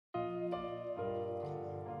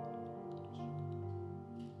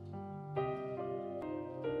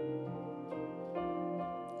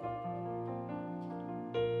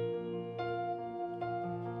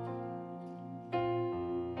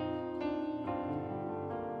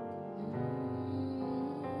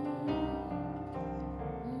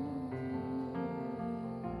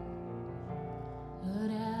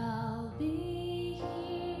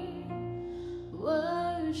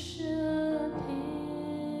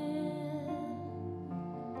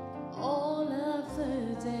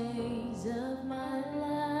days of my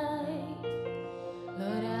life.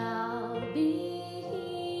 Lord, I'll be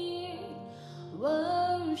here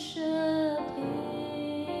worshiping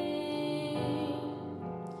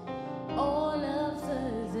all of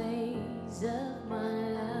the days of my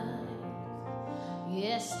life.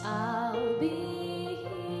 Yes, I'll be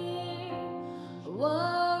here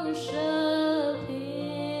worshiping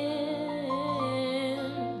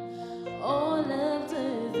all of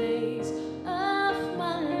the days of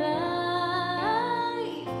my life.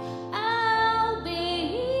 I'll be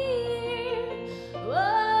here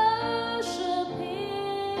worshiping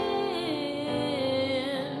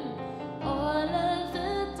all of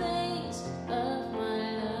the days of my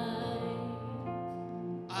life.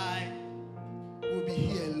 I will be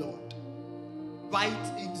here, Lord, right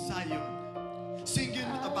in Zion,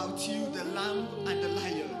 singing about you, the lamb and the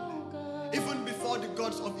lion. Even before the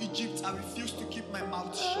gods of Egypt, I refused to keep my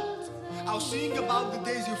mouth shut. I'll sing about the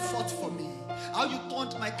days you fought for me. How you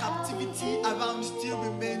turned my captivity around still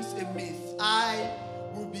remains a myth. I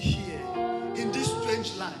will be here in this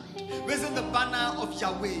strange land, raising the banner of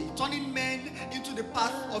Yahweh, turning men into the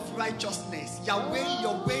path of righteousness. Yahweh,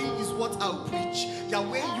 your way is what I'll preach.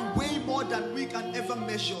 Yahweh, you weigh more than we can ever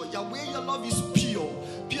measure. Yahweh, your love is pure,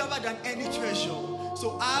 purer than any treasure.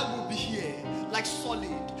 So I will be here like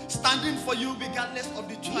solid, standing for you regardless of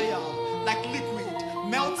the trial, like liquid,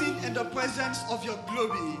 melting in the presence of your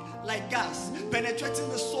glory, like gas, penetrating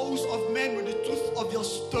the souls of men with the truth of your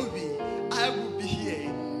story. I will be here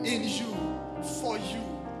in you, for you,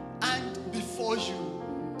 and before you,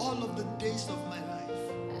 all of the days of